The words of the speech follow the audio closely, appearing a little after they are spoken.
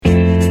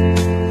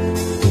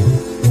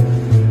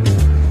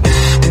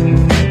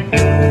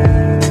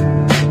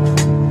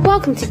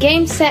Welcome to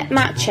Game Set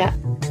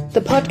Matchup,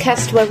 the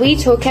podcast where we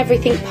talk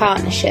everything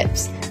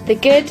partnerships, the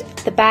good,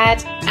 the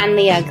bad, and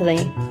the ugly.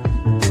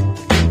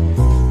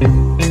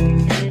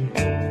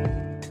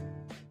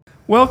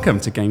 Welcome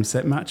to Game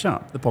Set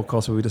Matchup, the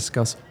podcast where we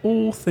discuss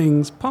all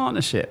things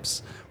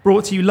partnerships.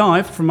 Brought to you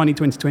live from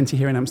Money2020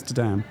 here in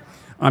Amsterdam.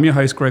 I'm your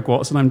host, Greg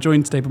Watts, and I'm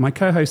joined today by my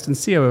co-host and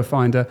CEO of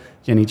Finder,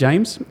 Jenny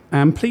James.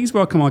 And please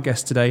welcome our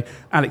guest today,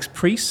 Alex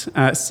Preece,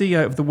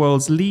 CEO of the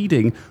world's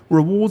leading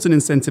rewards and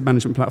incentive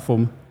management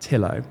platform,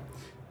 Tillo.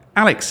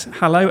 Alex,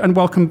 hello and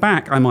welcome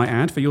back, I might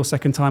add, for your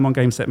second time on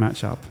Game Set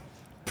Matchup.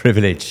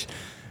 Privilege.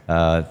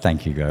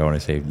 Thank you, Greg.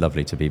 Honestly,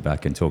 lovely to be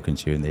back and talking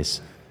to you in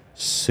this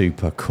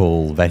super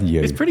cool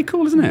venue. It's pretty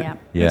cool, isn't it?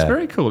 Yeah. It's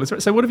very cool.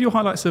 So what have your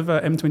highlights of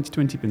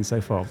M2020 been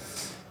so far?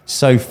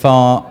 So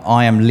far,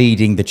 I am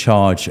leading the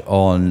charge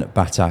on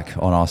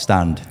Batak on our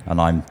stand,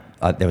 and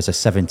there was a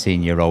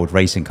 17-year-old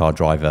racing car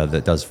driver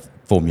that does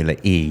Formula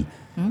E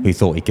who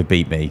thought he could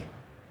beat me.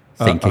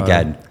 Think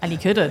again. And he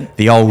couldn't.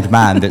 The old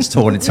man that's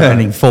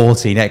turning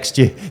 40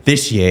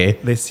 this year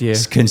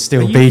can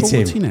still beat 40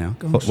 him. Now?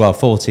 Gosh. Well,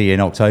 40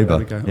 in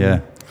October. There we go.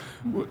 Yeah.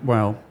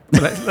 Well,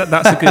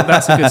 that's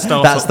a good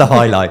start. That's the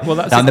highlight. Well,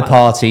 that's and the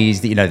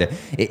parties,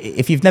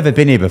 if you've never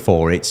been here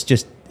before, it's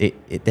just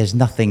there's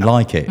nothing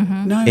like it.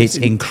 Mm-hmm. No, it's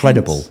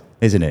incredible, intense.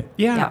 Isn't it?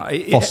 Yeah.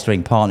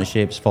 Fostering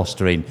partnerships,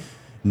 fostering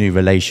new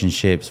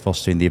relationships,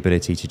 fostering the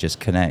ability to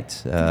just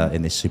connect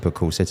in this super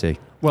cool city.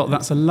 Well,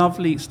 that's a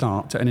lovely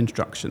start to an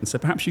introduction. So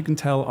perhaps you can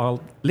tell our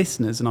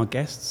listeners and our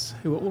guests,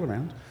 who are all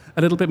around,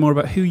 a little bit more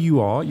about who you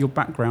are, your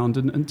background,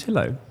 and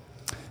Tillo.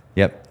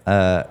 Yep,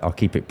 I'll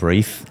keep it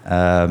brief.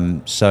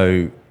 Co-founder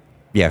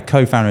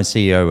and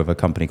CEO of a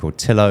company called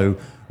Tillo.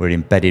 We're an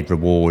embedded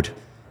reward,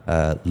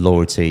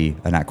 loyalty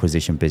and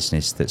acquisition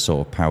business that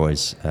sort of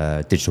powers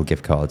digital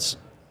gift cards.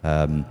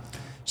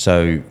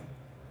 So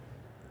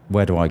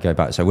where do I go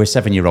back? So we're a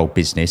 7-year-old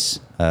business.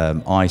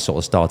 I sort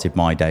of started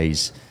my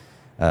days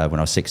when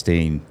I was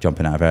 16,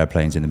 jumping out of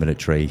airplanes in the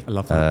military. I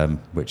love that.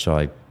 Which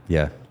I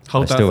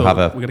Hold that still thought.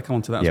 have We're going to come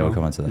on to that. Yeah, we'll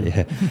come on to that.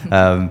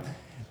 Yeah.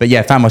 But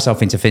yeah, found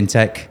myself into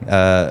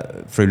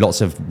fintech through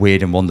lots of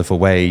weird and wonderful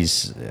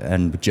ways,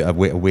 and a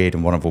weird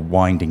and wonderful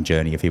winding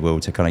journey, if you will,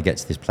 to kind of get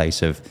to this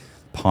place of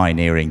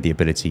pioneering the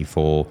ability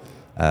for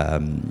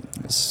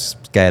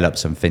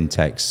scale-ups and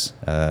fintechs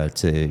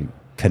to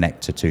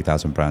connect to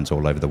 2,000 brands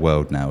all over the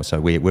world now.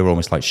 So we're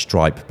almost like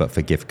Stripe, but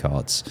for gift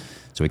cards.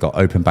 So we've got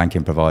open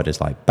banking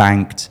providers like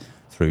Banked,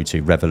 through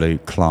to Revolut,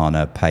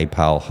 Klarna,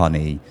 PayPal,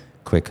 Honey,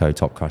 Quidco,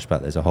 Top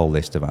Cashback. There's a whole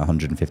list of about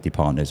 150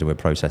 partners who we're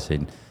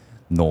processing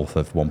north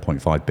of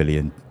 $1.5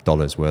 billion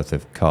worth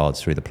of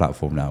cards through the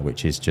platform now,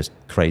 which is just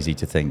crazy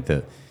to think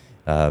that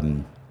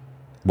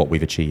what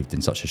we've achieved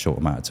in such a short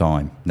amount of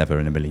time. Never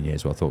in a million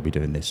years I thought we'd be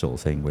doing this sort of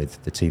thing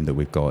with the team that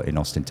we've got in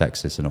Austin,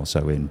 Texas, and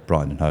also in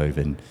Brighton and Hove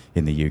in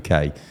the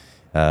UK.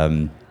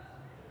 I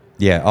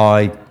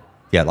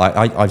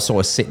sort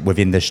of sit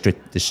within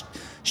the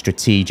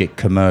strategic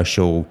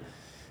commercial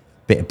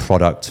bit of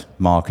product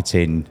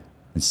marketing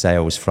and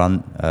sales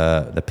front,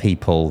 the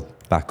people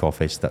back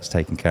office that's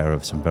taking care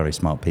of some very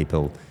smart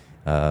people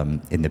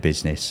in the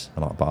business.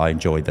 But I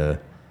enjoy the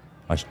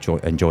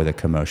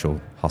commercial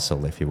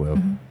hustle, if you will.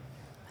 Mm-hmm.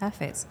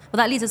 Perfect. Well,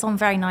 that leads us on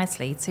very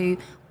nicely to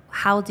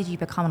how did you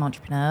become an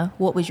entrepreneur?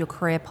 What was your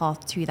career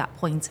path to that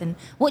point? And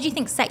what do you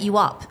think set you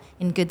up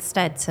in good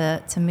stead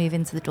to move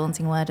into the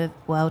daunting world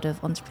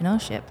of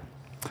entrepreneurship?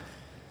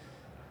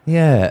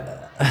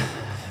 Yeah.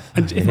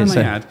 And if I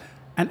may add,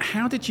 and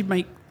how did you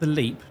make the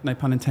leap, no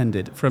pun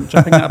intended, from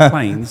jumping out of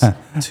planes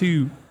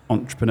to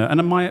entrepreneur?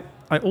 And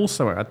I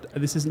also add,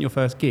 this isn't your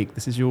first gig.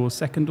 This is your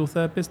second or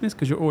third business,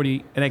 because you're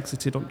already an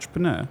exited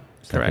entrepreneur.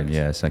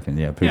 Correct? Second.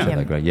 Yeah, appreciate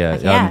that, Greg.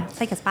 Yeah,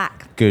 take us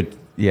back. Good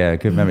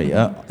memory.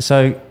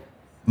 So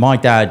my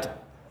dad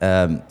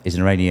is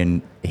an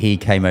Iranian. He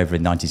came over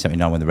in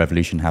 1979 when the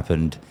revolution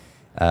happened.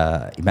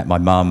 He met my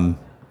mum,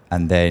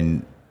 and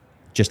then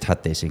just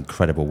had this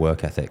incredible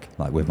work ethic,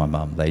 like with my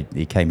mum.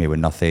 He came here with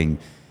nothing,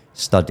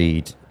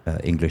 studied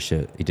English.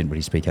 He didn't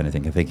really speak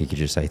anything. I think he could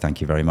just say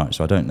thank you very much.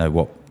 So I don't know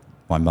what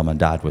my mum and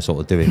dad were sort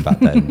of doing back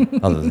then,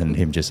 other than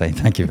him just saying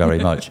thank you very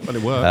much. Well,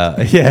 it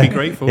worked. Yeah, be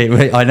grateful.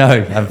 I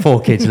know. And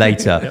 4 kids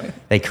later,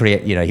 they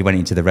create. He went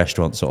into the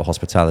restaurant sort of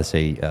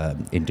hospitality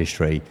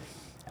industry,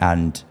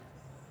 and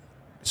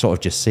sort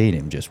of just seeing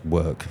him just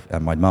work,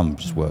 and my mum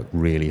just worked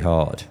really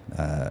hard.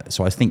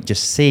 So I think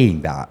just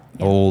seeing that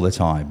all the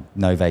time,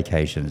 no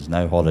vacations,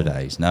 no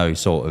holidays, no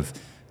sort of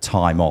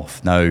time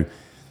off, no.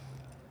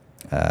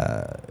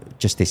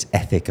 Just this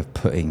ethic of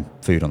putting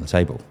food on the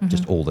table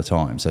just all the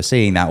time. So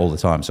seeing that all the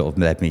time sort of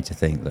led me to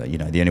think that,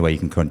 the only way you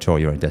can control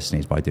your own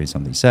destiny is by doing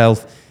something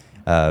yourself.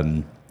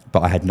 But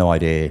I had no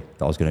idea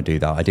that I was going to do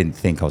that. I didn't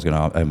think I was going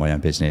to own my own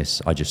business.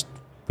 I just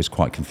was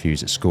quite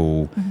confused at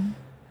school,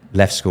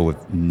 left school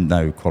with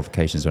no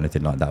qualifications or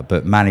anything like that,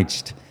 but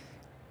managed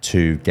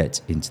to get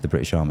into the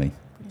British Army.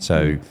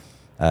 So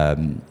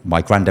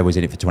my granddad was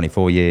in it for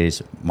 24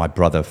 years. My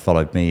brother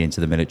followed me into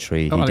the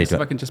military. Alex,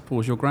 if I can just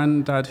pause. Your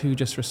granddad who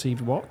just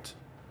received what?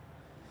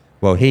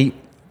 Well, he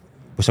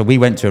so we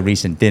went to a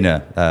recent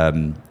dinner.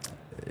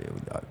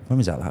 When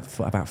was that?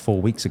 About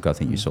 4 weeks ago, I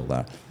think you saw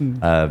that.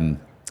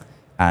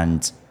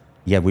 And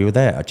yeah, we were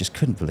there. I just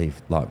couldn't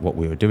believe like what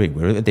we were doing.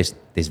 We were at this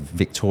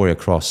Victoria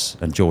Cross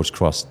and George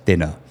Cross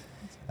dinner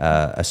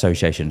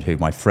association. Who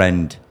my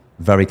friend,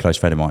 very close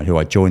friend of mine, who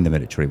I joined the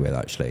military with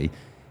actually,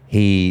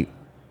 he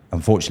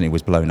unfortunately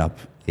was blown up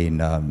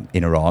in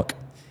Iraq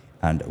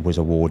and was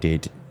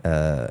awarded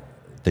the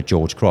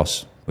George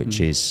Cross, which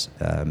is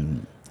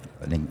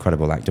an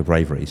incredible act of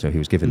bravery. So he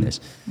was given this,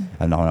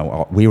 and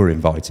we were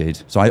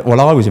invited. So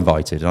I was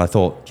invited, and I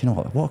thought, you know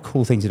what a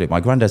cool thing to do.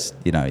 My granddad's,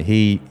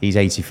 he's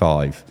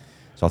 85,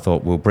 so I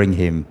thought I'll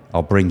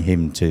bring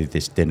him to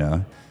this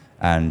dinner,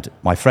 and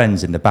my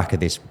friends in the back of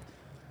this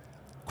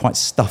quite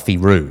stuffy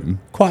room,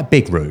 quite a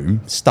big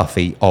room,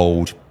 stuffy,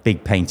 old,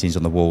 big paintings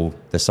on the wall,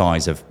 the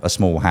size of a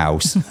small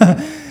house,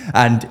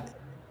 and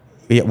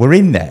we're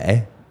in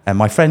there. And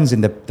my friends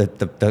in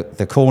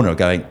the corner are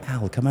going,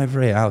 Al, come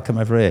over here, Al, come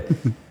over here.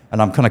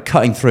 And I'm kind of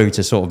cutting through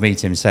to sort of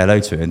meet him and say hello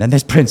to him. And then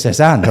there's Princess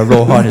Anne, Her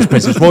Royal Highness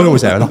Princess Royal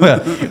was there.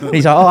 And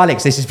he's like, oh,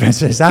 Alex, this is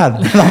Princess Anne.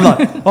 And I'm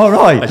like, all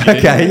right,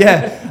 okay,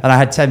 yeah. And I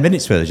had 10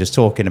 minutes with her just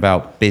talking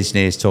about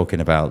business, talking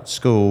about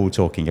school,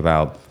 talking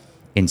about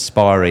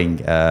inspiring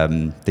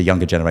the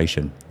younger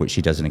generation, which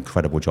she does an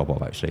incredible job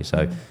of, actually.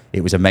 So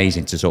it was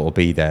amazing to sort of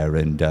be there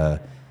and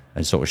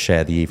sort of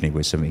share the evening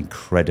with some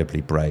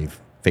incredibly brave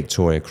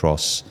Victoria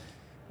Cross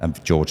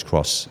and George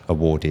Cross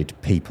awarded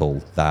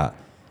people that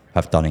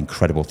have done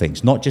incredible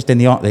things. Not just in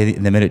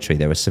the military.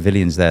 There were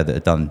civilians there that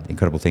had done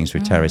incredible things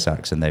with terrorist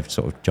acts, and they've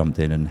sort of jumped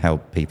in and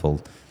helped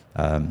people.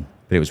 But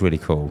it was really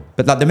cool.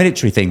 But like the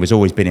military thing was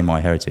always been in my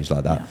heritage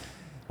like that. Yeah.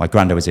 My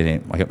granddad was in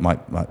it. My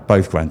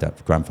both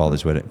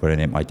grandfathers were in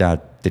it. My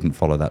dad didn't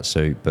follow that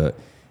suit, but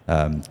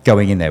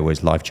going in there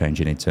was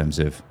life-changing in terms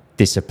of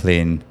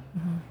discipline,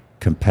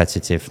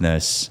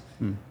 competitiveness,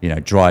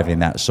 driving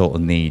that sort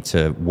of need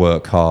to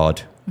work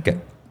hard,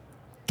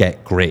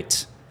 get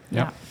grit,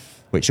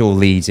 which all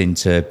leads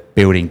into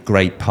building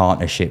great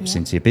partnerships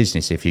into your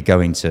business. If you're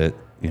going to,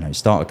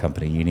 start a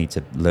company, you need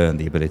to learn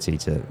the ability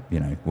to,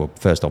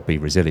 first off, be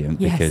resilient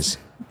because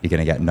you're going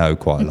to get no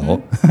quite a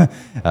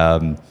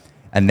lot.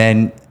 And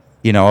then,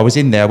 I was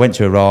in there, I went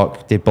to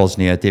Iraq, did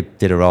Bosnia,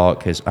 did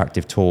Iraq as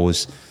active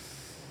tours,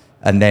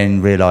 and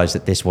then realised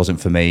that this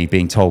wasn't for me.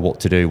 Being told what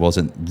to do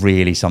wasn't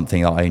really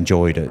something that I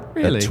enjoyed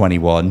at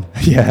 21.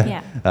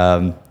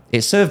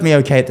 It served me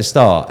okay at the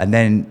start, and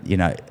then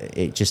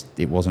it just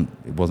wasn't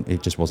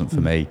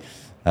for me.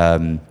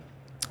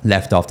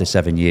 Left after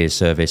 7 years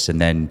service, and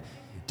then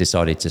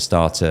decided to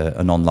start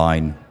an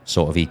online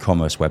sort of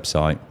e-commerce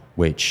website,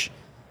 which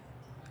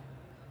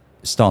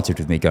started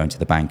with me going to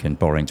the bank and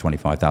borrowing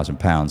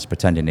 £25,000,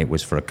 pretending it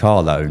was for a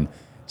car loan,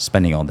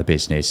 spending on the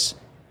business.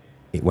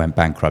 It went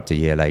bankrupt a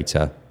year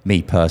later.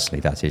 Me personally,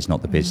 that is,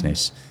 not the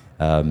business,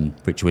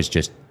 which was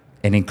just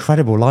an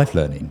incredible life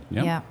learning.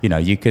 Yeah.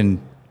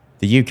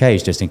 The UK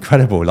is just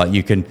incredible. Like,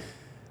 you can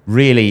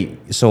really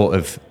sort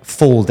of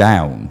fall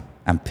down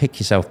and pick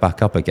yourself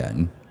back up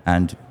again,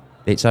 and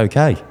it's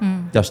okay.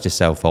 Dust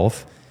yourself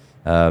off,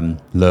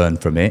 learn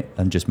from it,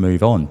 and just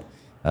move on.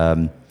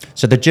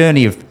 So the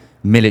journey of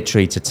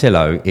military to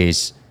Tillo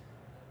is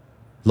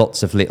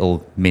lots of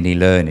little mini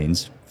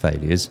learnings,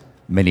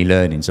 many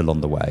learnings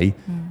along the way.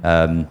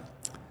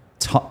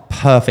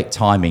 Perfect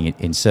timing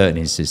in certain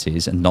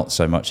instances and not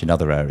so much in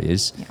other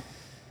areas.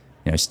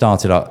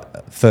 Started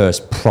up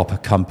first proper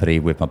company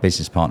with my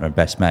business partner and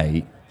best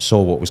mate,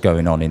 saw what was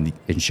going on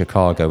in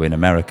Chicago in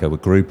America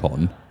with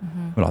Groupon.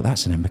 We're like,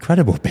 that's an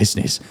incredible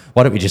business.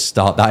 Why don't we just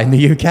start that in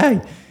the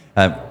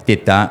UK?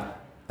 Did that.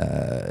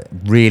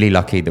 Really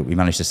lucky that we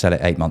managed to sell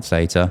it 8 months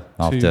later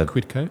after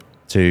Quidco?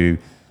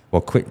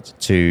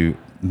 to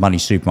Money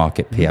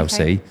Supermarket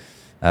PLC,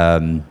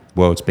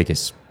 world's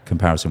biggest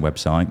comparison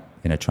website,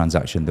 in a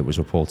transaction that was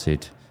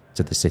reported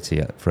to the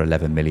city for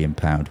 £11 million.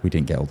 We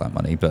didn't get all that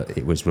money, but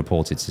it was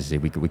reported to the city.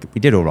 We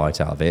did all right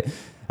out of it.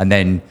 And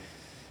then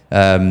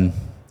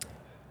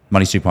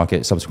Money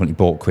Supermarket subsequently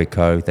bought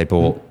Quidco. They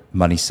bought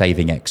Money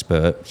Saving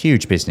Expert,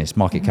 huge business,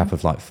 market cap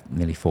of like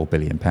nearly £4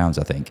 billion, I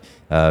think.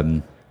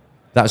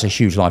 That was a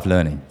huge life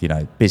learning.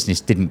 Business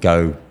didn't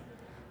go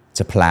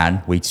to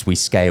plan. We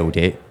scaled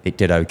it. It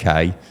did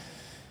okay.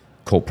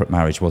 Corporate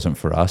marriage wasn't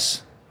for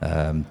us.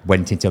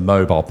 Went into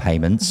mobile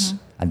payments,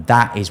 and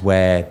that is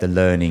where the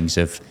learnings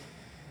of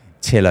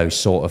Tillo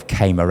sort of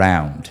came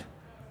around,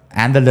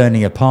 and the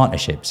learning of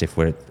partnerships.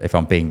 If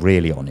I'm being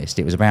really honest,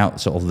 it was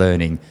about sort of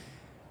learning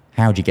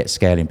how do you get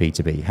scale in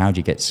B2B, how do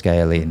you get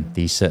scale in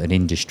these certain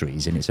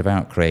industries, and it's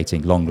about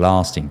creating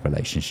long-lasting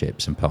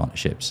relationships and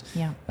partnerships.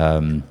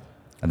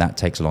 And that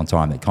takes a long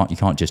time. You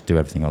can't just do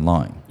everything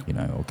online.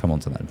 I'll come on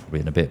to that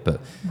probably in a bit,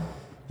 but.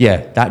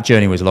 Yeah, that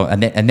journey was long.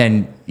 And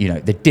then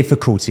the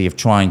difficulty of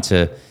trying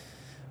to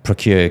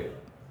procure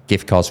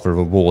gift cards for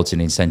rewards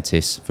and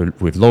incentives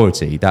with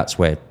loyalty, that's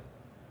where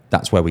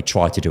we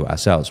try to do it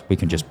ourselves. We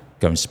can just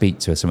go and speak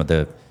to some of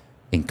the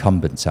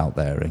incumbents out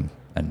there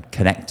and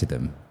connect to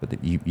them,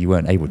 but you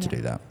weren't able to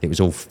do that. It was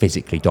all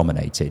physically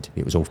dominated.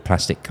 It was all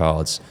plastic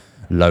cards,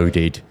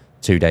 loaded,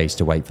 2 days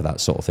to wait for that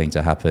sort of thing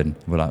to happen.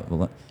 We're like,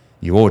 well,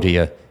 you order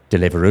your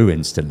Deliveroo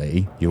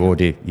instantly,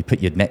 you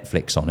put your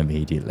Netflix on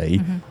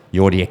immediately,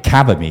 you order your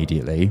cab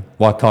immediately.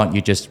 Why can't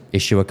you just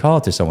issue a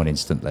card to someone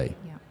instantly?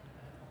 Yeah.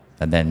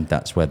 And then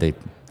that's where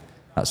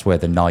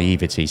the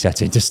naivety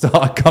set in to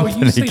start a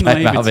company. Well,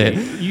 came out of it.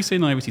 You say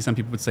naivety, some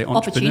people would say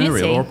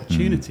entrepreneurial or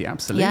opportunity,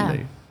 absolutely.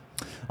 Yeah.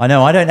 I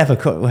know, I don't ever...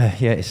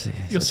 it's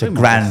so a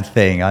grand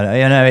thing.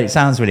 It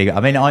sounds really good. I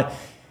mean,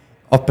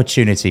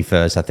 opportunity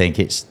first, I think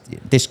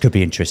this could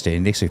be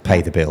interesting. This could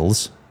pay the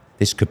bills.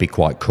 This could be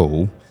quite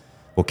cool.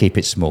 We'll keep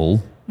it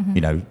small.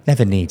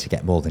 Never need to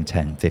get more than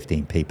 10,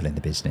 15 people in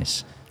the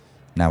business.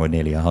 Now we're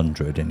nearly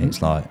 100, and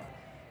it's like,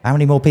 how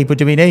many more people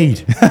do we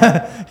need?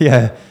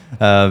 Yeah.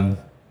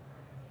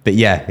 But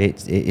yeah,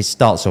 it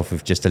starts off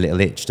with just a little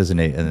itch, doesn't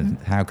it? And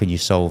how can you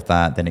solve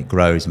that? Then it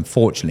grows. And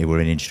fortunately, we're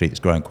in an industry that's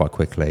growing quite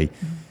quickly.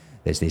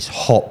 There's this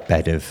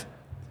hotbed of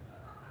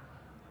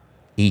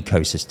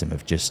ecosystem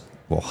of just,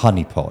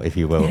 honeypot, if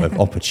you will, of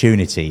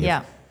opportunity,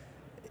 of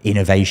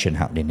innovation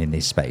happening in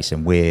this space.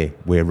 And we're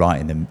right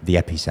in the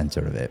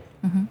epicenter of it.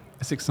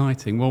 It's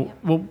exciting.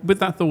 Well, with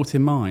that thought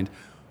in mind,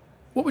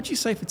 what would you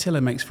say for Tillo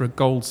makes for a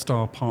gold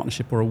star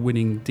partnership or a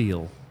winning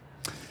deal?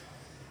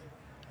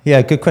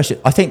 Yeah, good question.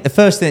 I think the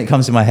first thing that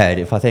comes to my head,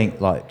 if I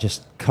think like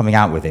just coming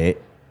out with it,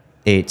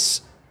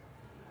 it's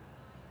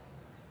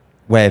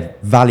where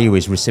value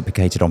is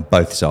reciprocated on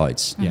both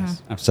sides.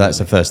 Yes, absolutely. So that's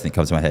the first thing that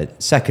comes to my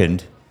head.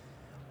 Second,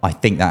 I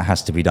think that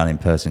has to be done in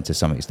person to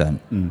some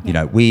extent.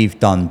 We've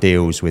done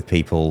deals with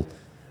people,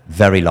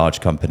 very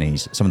large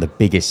companies. Some of the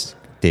biggest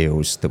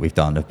deals that we've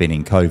done have been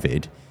in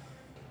COVID,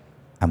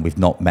 and we've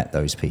not met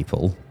those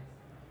people.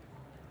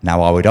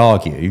 Now, I would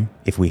argue,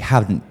 if we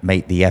hadn't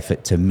made the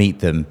effort to meet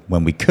them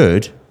when we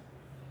could,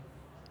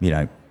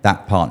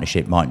 that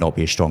partnership might not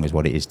be as strong as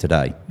what it is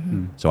today.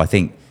 So I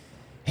think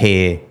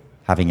here,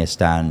 having a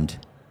stand,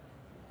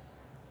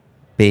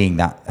 being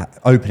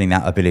opening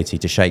that ability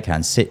to shake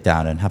hands, sit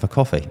down and have a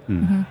coffee,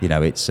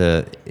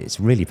 it's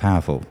really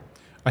powerful.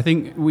 I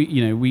think we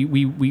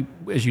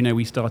as you know,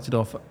 we started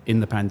off in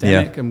the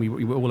pandemic, and we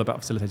were all about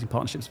facilitating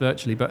partnerships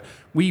virtually, but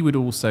we would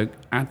also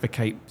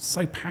advocate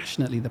so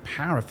passionately the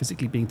power of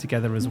physically being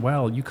together as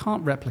well. You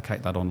can't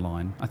replicate that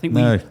online. I think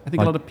a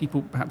lot of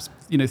people perhaps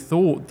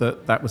thought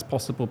that was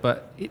possible,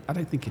 but I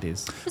don't think it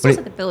is. It's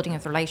also the building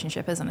of the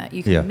relationship, isn't it?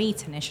 You can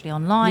meet initially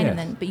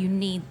online, but you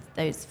need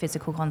those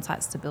physical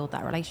contacts to build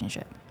that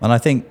relationship. And I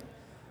think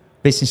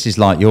businesses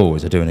like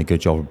yours are doing a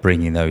good job of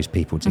bringing those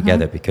people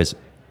together, because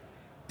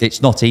it's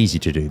not easy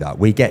to do that.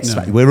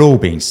 We're all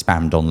being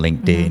spammed on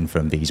LinkedIn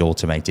from these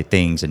automated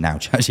things, and now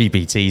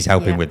ChatGPT's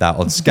helping with that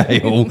on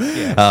scale.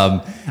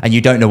 And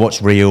you don't know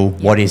what's real,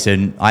 what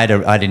isn't. I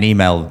had an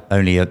email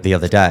only the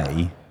other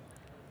day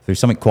through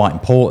something quite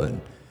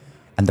important,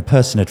 and the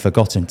person had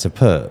forgotten to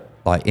put,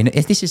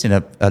 this is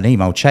in an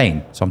email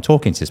chain, so I'm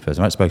talking to this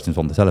person, I haven't spoken to them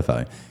on the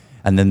telephone,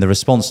 and then the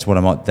response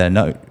to their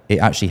note, it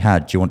actually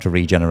had, do you want to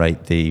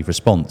regenerate the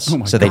response?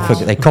 So they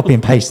copy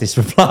and paste this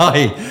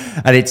reply,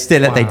 and it's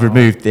still they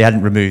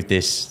hadn't removed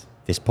this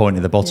point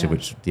at the bottom,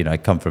 which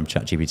come from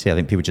ChatGPT. I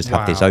think people just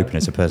have this open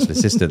as a personal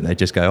assistant. They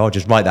just go,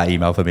 just write that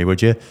email for me,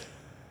 would you?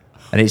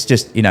 And it's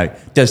just,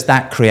 does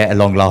that create a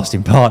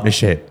long-lasting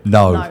partnership?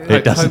 No,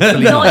 it doesn't.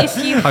 Not if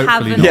you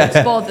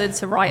haven't bothered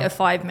to write a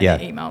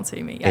 5-minute email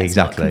to me. It's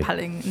not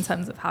compelling in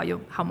terms of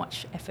how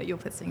much effort you're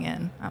putting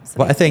in. Absolutely.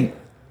 Well,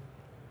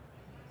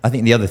 I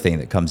think the other thing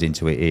that comes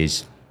into it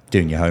is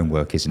doing your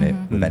homework, isn't it?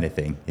 With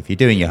anything. If you're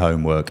doing your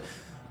homework,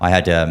 I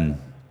had,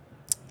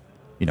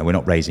 we're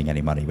not raising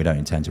any money. We don't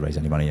intend to raise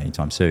any money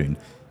anytime soon.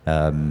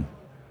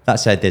 That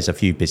said, there's a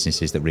few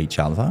businesses that reach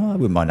out and say, I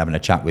wouldn't mind having a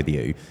chat with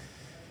you.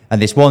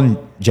 And this one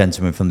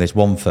gentleman from this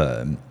one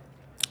firm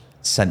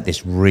sent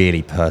this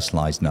really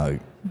personalised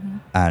note.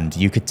 And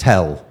you could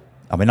tell,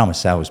 I'm a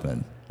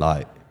salesman,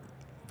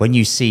 when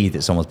you see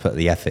that someone's put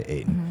the effort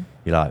in,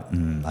 you're like,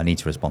 I need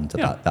to respond to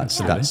that. That's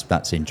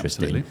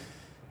interesting. Absolutely.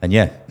 And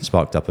it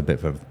sparked up a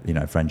bit of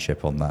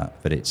friendship on that.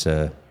 But it's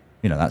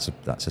that's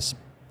a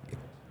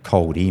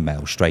cold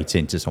email straight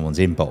into someone's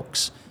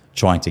inbox,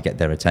 trying to get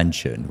their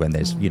attention when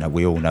there's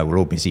we all know we're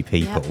all busy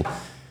people.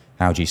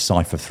 How do you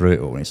cipher through it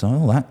all? And it's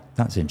like,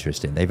 that's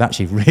interesting. They've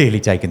actually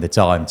really taken the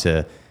time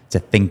to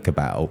think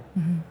about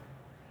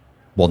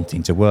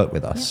wanting to work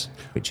with us,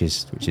 which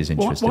is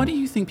interesting. Why do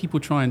you think people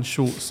try and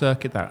short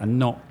circuit that and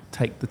not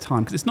take the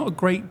time? Because it's not a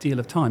great deal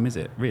of time, is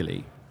it,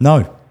 really?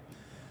 No.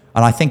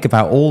 And I think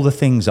about all the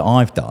things that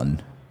I've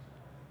done,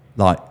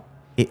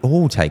 it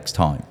all takes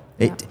time.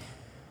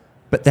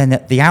 But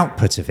then the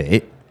output of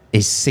it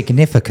is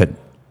significant.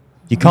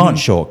 You can't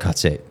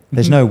shortcut it.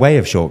 There's no way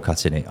of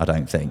shortcutting it, I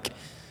don't think.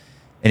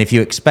 And if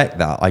you expect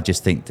that, I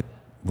just think that,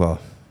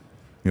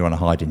 you're on a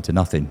hide into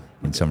nothing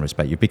in some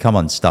respect. You become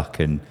unstuck,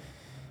 and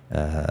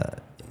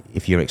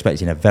if you're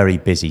expecting a very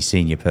busy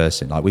senior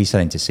person, like we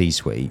sell into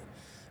C-suite,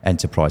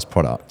 enterprise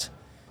product,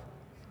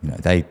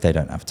 they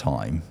don't have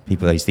time.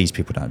 These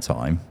people don't have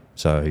time.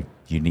 So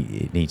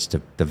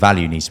the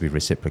value needs to be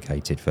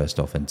reciprocated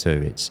first off, and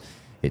two,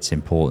 it's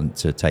important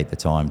to take the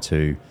time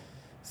to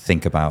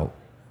think about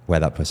where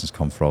that person's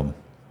come from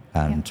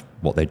and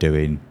what they're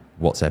doing,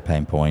 what's their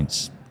pain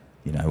points,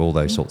 all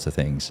those sorts of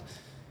things.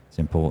 It's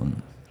important.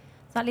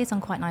 So that leads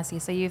on quite nicely.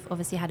 So you've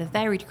obviously had a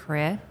varied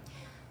career.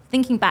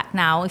 Thinking back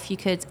now, if you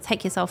could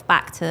take yourself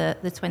back to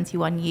the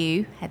 21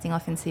 you heading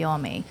off into the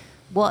army,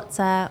 what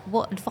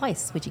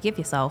advice would you give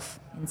yourself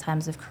in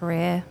terms of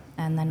career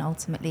and then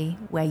ultimately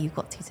where you've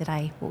got to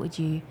today? What would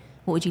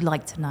you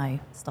like to know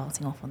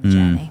starting off on the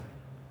journey?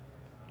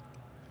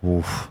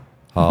 Oof,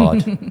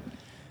 hard.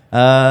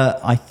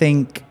 I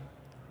think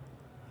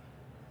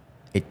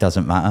it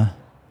doesn't matter.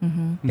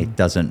 Mm-hmm. It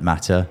doesn't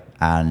matter.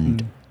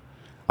 And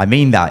I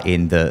mean that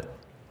in that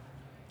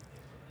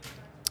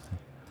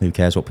who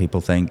cares what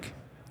people think?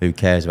 Who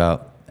cares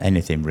about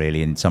anything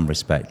really in some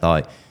respect?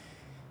 Like,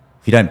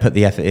 if you don't put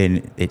the effort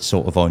in, it's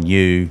sort of on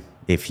you.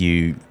 If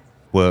you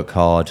work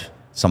hard,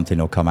 something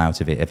will come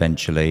out of it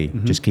eventually.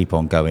 Mm-hmm. Just keep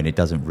on going. It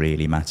doesn't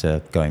really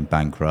matter going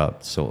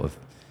bankrupt, sort of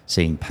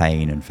seeing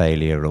pain and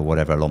failure or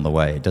whatever along the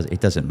way.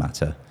 It doesn't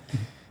matter.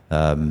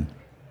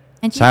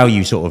 It's how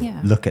you sort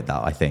of look at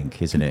that, I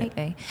think, isn't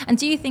Completely. It? And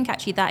do you think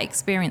actually that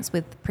experience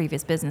with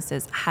previous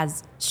businesses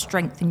has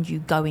strengthened you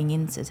going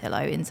into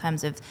Tillo in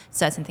terms of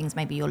certain things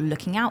maybe you're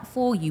looking out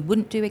for, you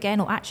wouldn't do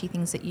again, or actually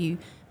things that you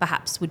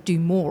perhaps would do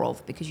more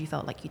of because you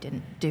felt like you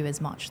didn't do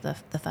as much the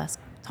first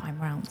time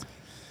round?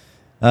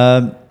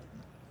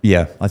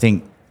 I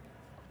think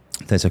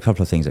there's a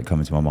couple of things that come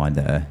into my mind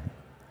there.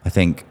 I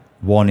think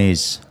one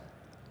is,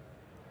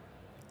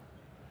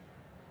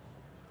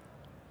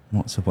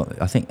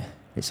 I think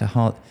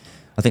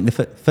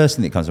the first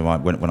thing that comes to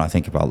mind when I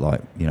think about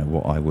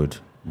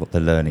what the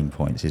learning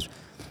points is,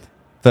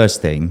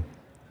 first thing,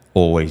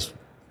 always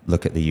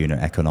look at the unit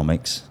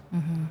economics.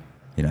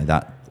 Mm-hmm.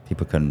 That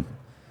people can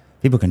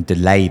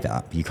delay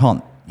that, but you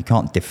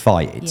can't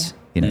defy it.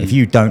 Yeah. If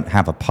you don't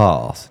have a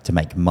path to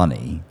make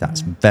money, that's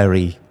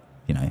very,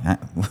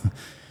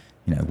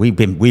 we've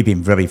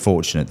been very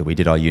fortunate that we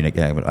did our unit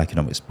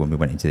economics when we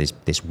went into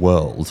this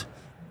world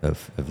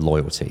of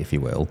loyalty, if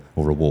you will,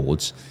 or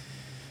rewards.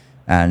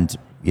 And,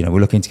 we're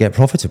looking to get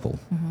profitable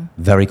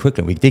very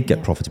quickly. We did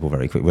get profitable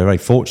very quickly. We're very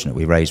fortunate.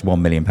 We raised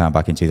 £1 million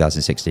back in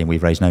 2016.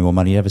 We've raised no more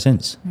money ever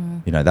since.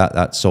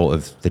 That's sort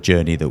of the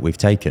journey that we've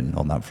taken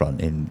on that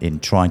front in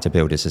trying to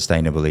build a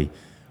sustainably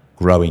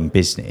growing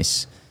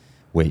business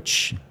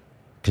which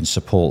can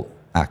support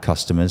our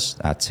customers,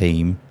 our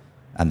team,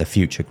 and the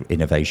future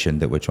innovation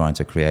that we're trying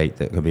to create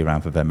that will be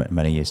around for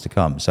many years to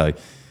come. So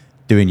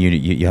doing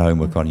your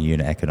homework on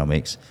unit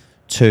economics.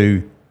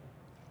 2,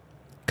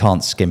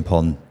 can't skimp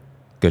on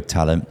good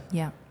talent.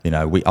 Yeah.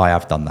 I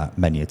have done that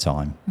many a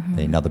time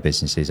in other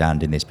businesses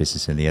and in this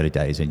business in the early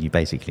days, and you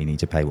basically need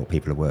to pay what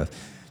people are worth.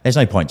 There's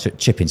no point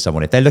chipping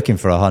someone. If they're looking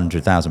for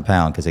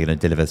 £100,000 because they're going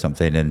to deliver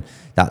something and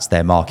that's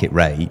their market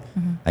rate,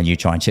 and you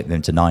try and chip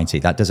them to 90,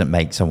 that doesn't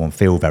make someone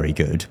feel very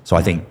good. So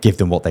I think give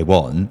them what they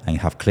want and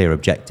have clear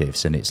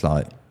objectives, and it's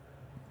like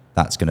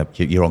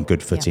you're on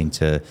good footing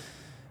to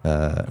make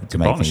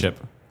partnership.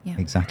 Things. Yeah.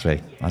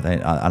 Exactly.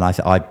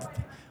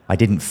 I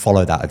didn't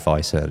follow that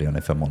advice early on,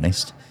 if I'm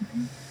honest.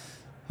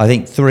 I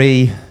think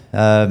 3,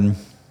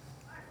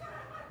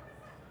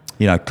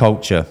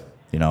 culture.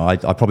 I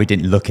probably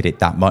didn't look at it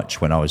that much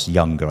when I was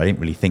younger. I didn't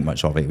really think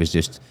much of it. It was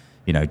just,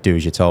 do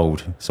as you're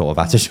told sort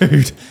of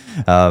attitude,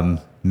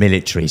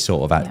 military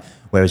sort of.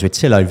 Whereas with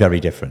Tillo, very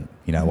different.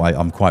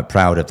 I'm quite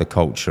proud of the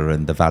culture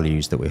and the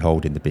values that we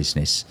hold in the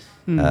business.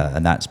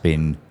 And that's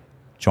been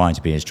trying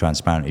to be as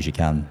transparent as you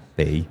can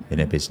be in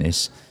a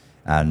business.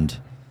 And,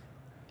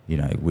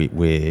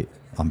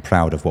 I'm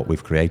proud of what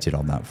we've created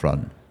on that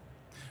front.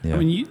 Yeah. I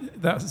mean,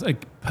 that's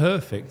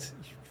perfect.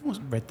 You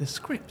wasn't read the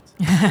script.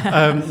 No,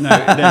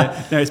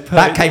 it's perfect.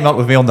 That came up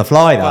with me on the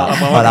fly, though.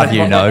 I'll have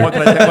you know.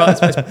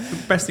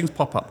 It's best things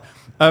pop up.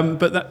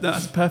 But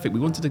that's perfect. We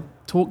wanted to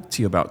talk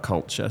to you about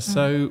culture.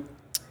 So,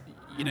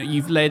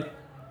 you've led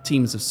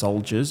teams of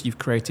soldiers. You've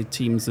created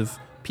teams of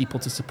people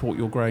to support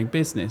your growing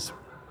business.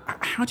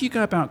 How do you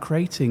go about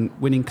creating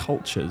winning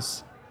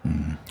cultures?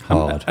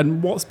 Hard.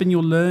 And what's been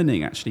your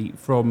learning actually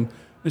from,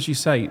 as you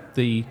say,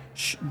 the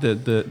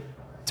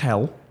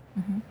tell,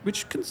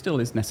 which still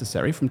is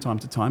necessary from time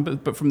to time,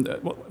 but from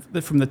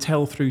the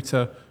tell through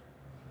to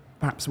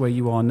perhaps where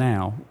you are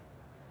now,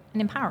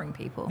 and empowering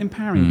people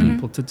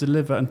to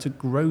deliver and to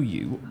grow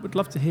you. Would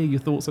love to hear your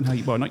thoughts on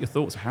not your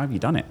thoughts, how have you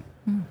done it?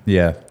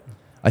 Yeah,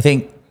 I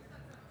think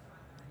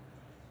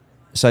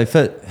so.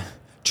 For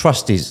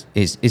trust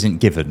isn't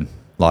given.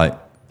 Like,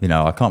 I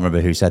can't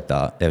remember who said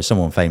that. There was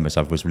someone famous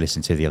I was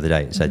listening to the other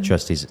day that said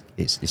trust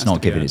it's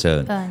not given, it's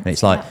earned. And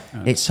it's like,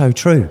 it's so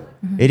true.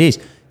 It is.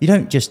 You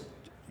don't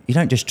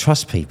just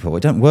trust people.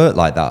 It don't work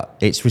like that.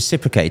 It's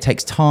reciprocated. It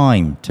takes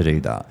time to do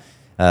that.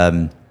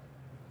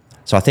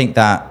 So I think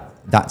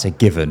that's a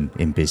given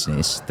in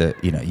business, that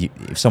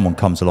if someone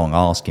comes along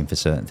asking for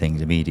certain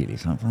things immediately,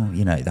 it's like,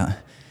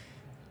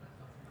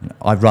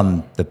 I'm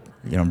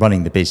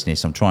running the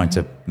business. I'm trying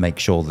to make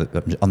sure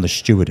that I'm the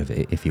steward of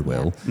it, if you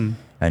will,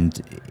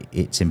 and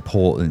it's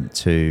important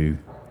to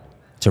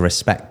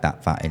respect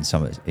that fact in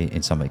some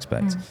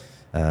respects.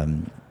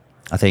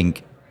 I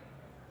think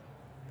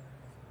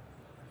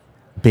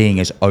being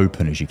as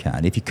open as you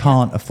can. If you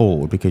can't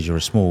afford, because you're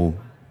a small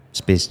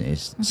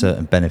business,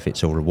 certain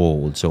benefits or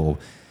rewards or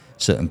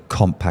certain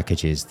comp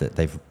packages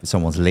that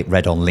someone's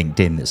read on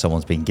LinkedIn that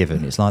someone's been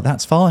given, it's like,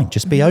 that's fine,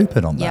 just be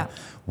open on that.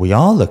 We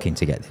are looking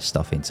to get this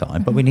stuff in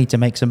time, but we need to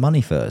make some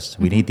money first.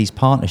 We need these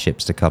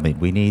partnerships to come in.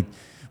 We need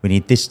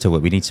this to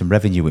work. We need some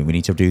revenue in. We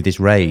need to do this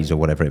raise or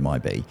whatever it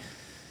might be.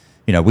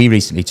 You know, we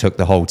recently took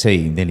the whole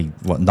team, nearly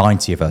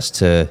 90 of us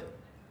to,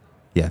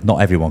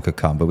 not everyone could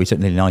come, but we took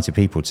nearly 90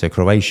 people to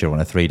Croatia on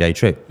a 3-day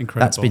trip.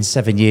 Incredible. That's been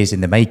 7 years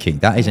in the making.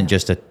 That isn't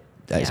just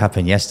it's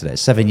happened yesterday.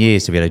 It's 7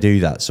 years to be able to do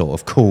that sort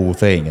of cool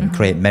thing and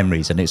create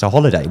memories. And it's a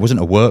holiday. It wasn't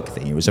a work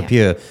thing. It was a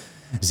pure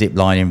zip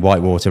lining,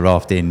 whitewater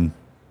rafting,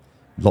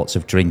 lots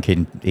of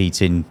drinking,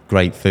 eating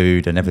great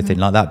food and everything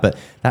like that. But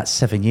that's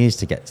 7 years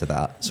to get to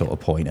that sort of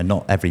point, and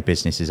not every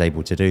business is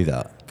able to do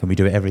that. Can we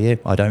do it every year?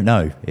 I don't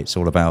know. It's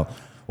all about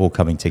all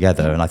coming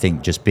together. And I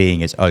think just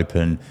being as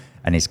open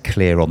and as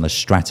clear on the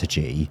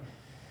strategy,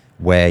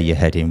 where you're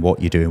heading,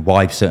 what you're doing,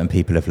 why certain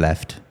people have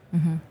left,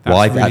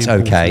 why that's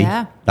really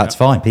okay, that's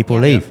fine. People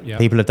leave.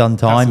 People have done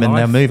time and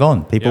they'll move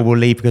on. People will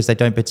leave because they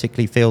don't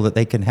particularly feel that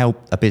they can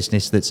help a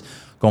business that's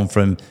gone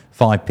from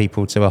 5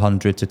 people to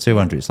 100 to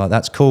 200. It's like,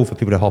 that's cool for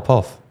people to hop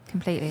off.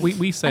 Completely.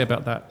 We say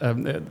about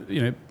that,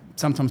 you know,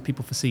 sometimes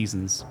people for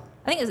seasons.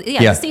 I think it's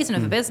the season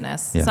of a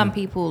business. Some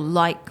people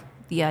like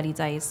the early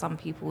days. Some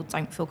people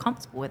don't feel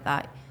comfortable with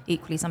that.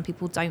 Equally, some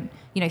people don't,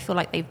 feel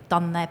like they've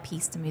done their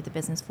piece to move the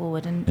business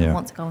forward and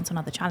want to go on to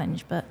another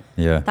challenge. But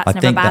that's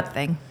never a bad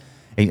thing.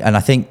 And I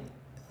think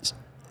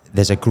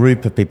there's a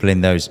group of people in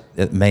those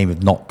that may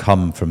have not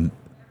come from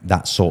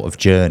that sort of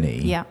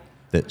journey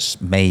that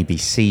maybe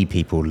see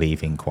people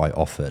leaving quite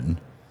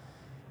often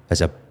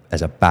as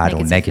a bad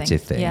or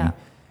negative thing. Yeah.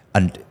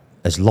 And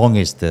as long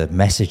as the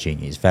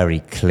messaging is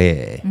very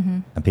clear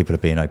and people are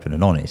being open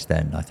and honest,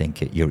 then I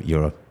think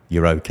you're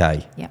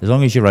okay. Yeah. As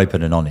long as you're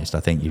open and honest,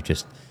 I think you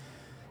just,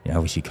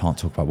 obviously you can't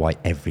talk about why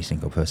every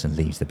single person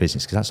leaves the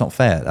business, because that's not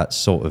fair. That's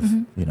sort of,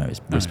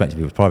 it's respecting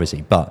people's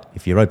privacy. But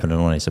if you're open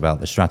and honest about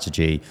the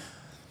strategy,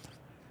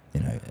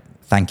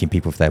 thanking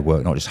people for their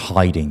work, not just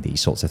hiding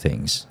these sorts of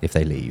things if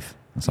they leave.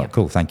 It's like,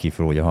 cool, thank you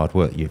for all your hard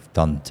work you've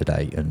done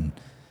today, and,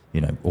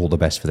 all the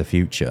best for the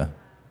future.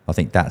 I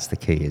think that's the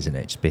key, isn't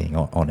it? Just being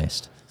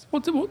honest.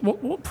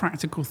 What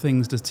practical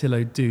things does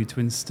Tillo do to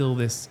instill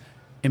this,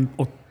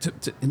 to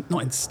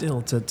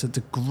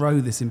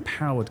grow this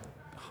empowered,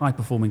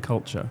 high-performing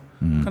culture?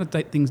 What kind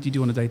of things do you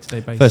do on a day-to-day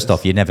basis? First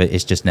off,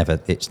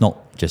 it's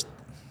not just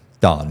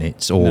done.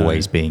 It's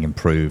always being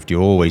improved.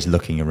 You're always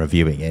looking and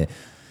reviewing it.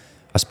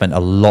 I spent a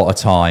lot of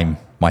time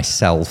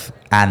myself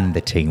and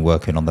the team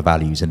working on the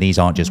values, and these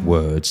aren't just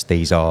words.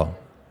 These are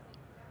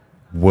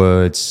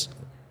words,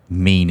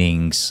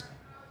 meanings,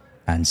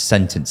 and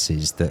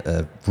sentences that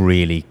have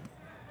really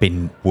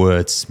been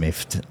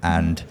wordsmithed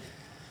and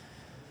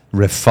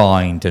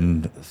refined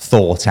and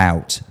thought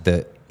out,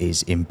 that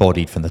is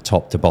embodied from the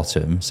top to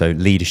bottom. So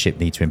leadership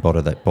need to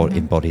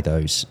embody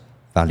those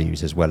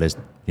values as well as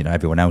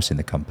everyone else in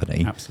the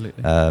company.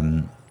 Absolutely.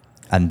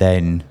 And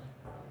then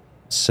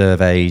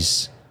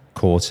surveys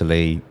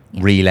quarterly,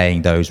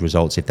 relaying those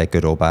results if they're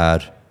good or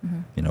bad,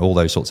 all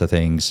those sorts of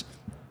things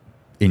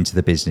into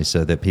the business,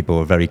 so that people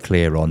are very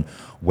clear on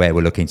where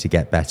we're looking to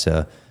get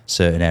better,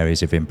 certain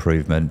areas of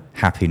improvement,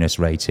 happiness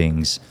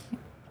ratings.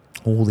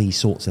 All these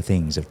sorts of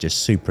things are just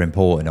super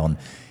important on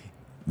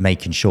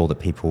making sure that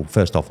people,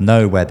 first off,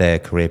 know where their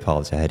career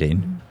paths are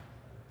heading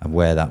and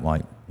where that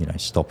might,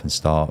 stop and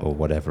start or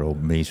whatever, or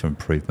needs for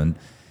improvement.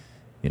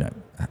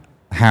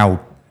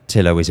 How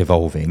Tillo is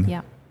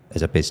evolving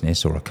as a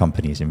business, or a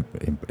company is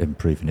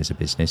improving as a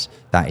business.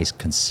 That is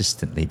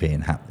consistently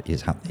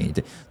is happening.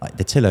 Like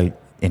the Tillo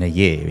in a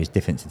year is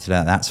different to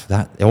Tillo.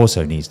 That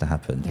also needs to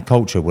happen. The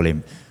culture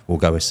will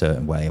go a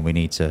certain way, and we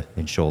need to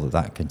ensure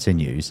that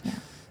continues.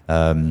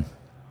 And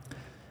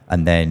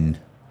then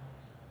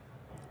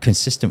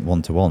consistent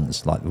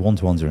one-to-ones, like the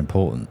one-to-ones are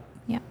important.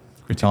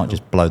 We can't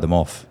just blow them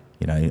off.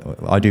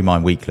 I do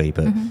mine weekly,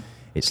 but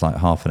it's like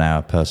half an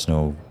hour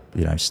personal,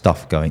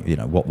 stuff going,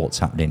 what's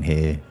happening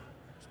here,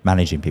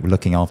 managing people,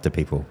 looking after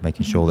people,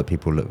 making sure that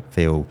people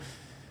feel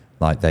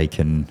like they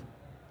can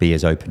be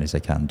as open as they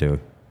can do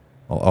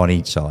on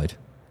each side.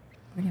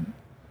 Brilliant.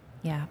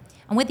 Yeah.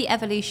 And with the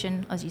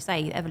evolution, as you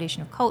say, the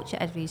evolution of culture,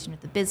 evolution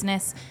of the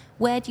business,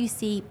 where do you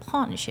see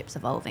partnerships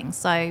evolving?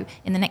 So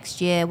in the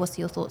next year, what's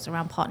your thoughts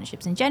around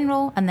partnerships in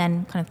general? And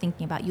then kind of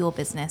thinking about your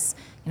business,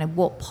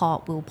 what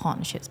part will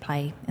partnerships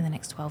play in the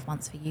next 12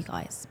 months for you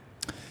guys?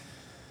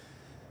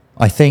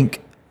 I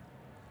think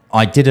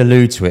I did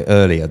allude to it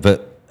earlier,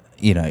 but,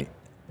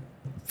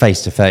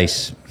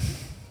 face-to-face,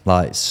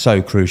 like,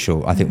 so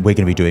crucial. I think we're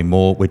going to be doing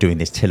more. We're doing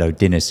this Tillo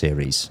dinner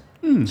series.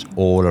 It's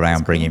all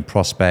around bringing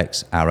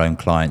prospects, our own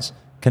clients,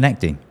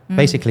 connecting,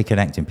 basically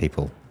connecting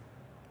people.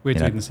 We're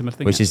doing the similar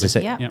thing. Which is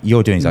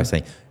you're doing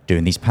exactly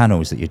doing these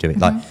panels that you're doing.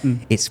 Like,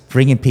 it's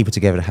bringing people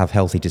together to have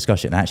healthy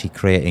discussion and actually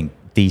creating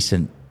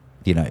decent,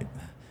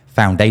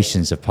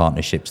 foundations of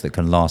partnerships that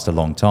can last a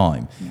long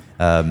time.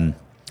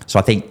 So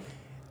I think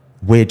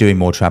we're doing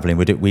more traveling.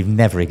 We've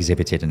never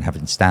exhibited and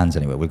having stands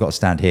anywhere. We've got a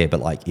stand here, but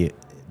like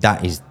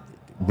that is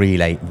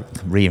really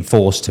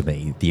reinforced to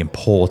me the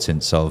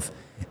importance of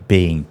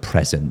being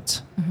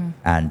present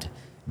and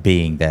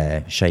being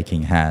there,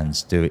 shaking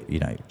hands,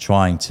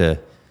 trying to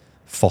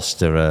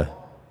foster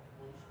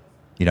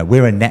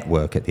we're a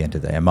network at the end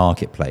of the day, a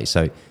marketplace.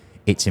 So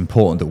it's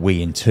important that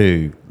we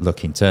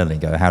look internally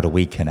and go, how do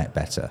we connect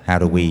better? How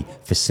do we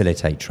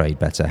facilitate trade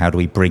better? How do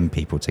we bring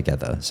people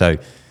together? So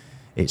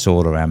it's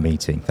all around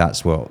meeting.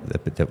 That's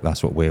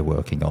what we're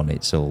working on.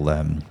 It's all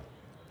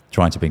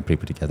trying to bring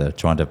people together,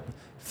 trying to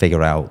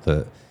figure out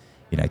that,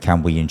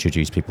 can we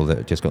introduce people that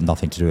have just got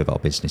nothing to do with our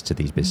business to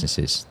these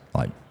businesses,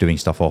 like doing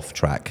stuff off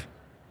track,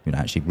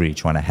 actually really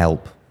trying to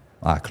help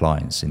our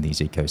clients in these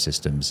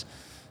ecosystems.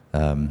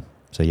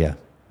 So yeah.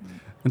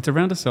 And to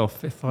round us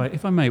off, if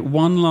I may,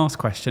 one last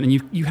question, and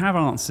you have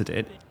answered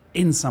it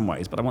in some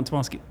ways, but I want to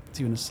ask it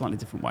to you in a slightly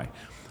different way.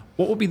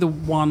 What would be the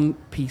one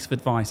piece of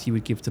advice you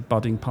would give to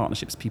budding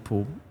partnerships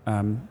people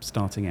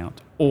starting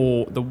out?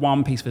 Or the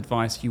one piece of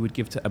advice you would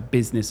give to a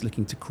business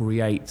looking to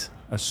create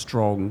a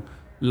strong,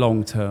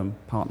 long-term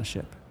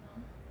partnership?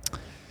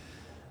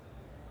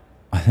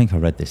 I think I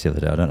read this the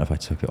other day. I don't know if I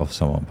took it off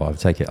someone, but I'll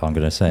take it. I'm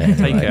going to say it.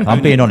 Anyway. Take it.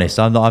 I'm being honest.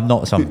 I'm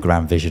not some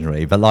grand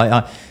visionary, but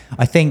like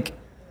I think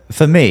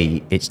for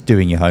me, it's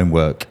doing your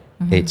homework.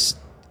 It's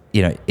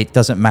it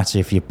doesn't matter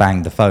if you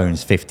bang the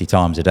phones 50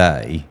 times a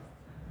day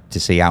to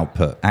see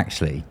output.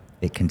 Actually,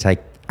 it can take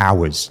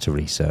hours to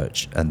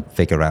research and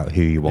figure out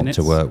who you want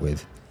to work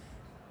with.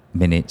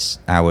 Minutes,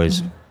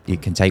 hours.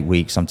 It can take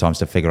weeks sometimes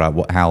to figure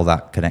out how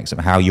that connects,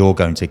 how you're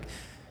going to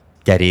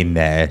get in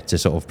there to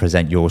sort of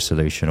present your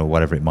solution or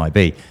whatever it might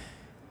be.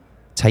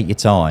 Take your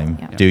time,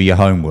 do your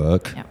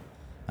homework, and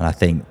I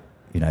think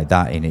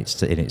that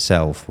in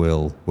itself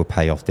will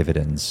pay off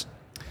dividends.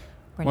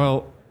 Brilliant.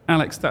 Well,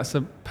 Alex, that's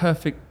a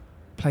perfect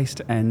place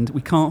to end.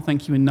 We can't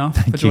thank you enough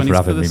for Thank you joining for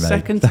us for having the me, mate.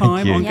 second Thank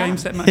time you. on Game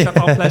Set Matchup.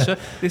 Our pleasure.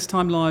 This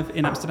time live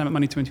in Amsterdam at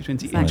Money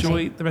 2020.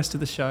 Exactly. Enjoy the rest of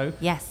the show.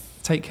 Yes.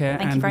 Take care,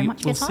 Thank you and very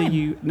much for we'll your see time.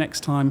 you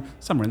next time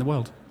somewhere in the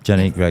world.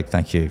 Jenny, Greg,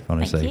 thank you.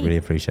 Honestly, Thank you. really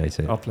appreciate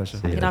it. Our pleasure.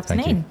 See you. Good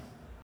Thank you.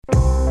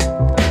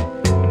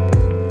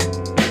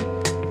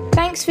 afternoon.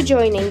 Thanks for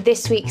joining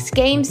this week's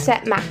Game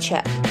Set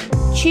Matchup.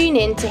 Tune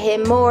in to hear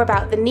more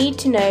about the need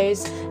to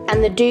knows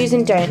and the do's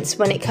and don'ts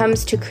when it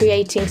comes to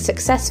creating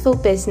successful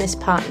business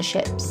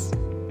partnerships.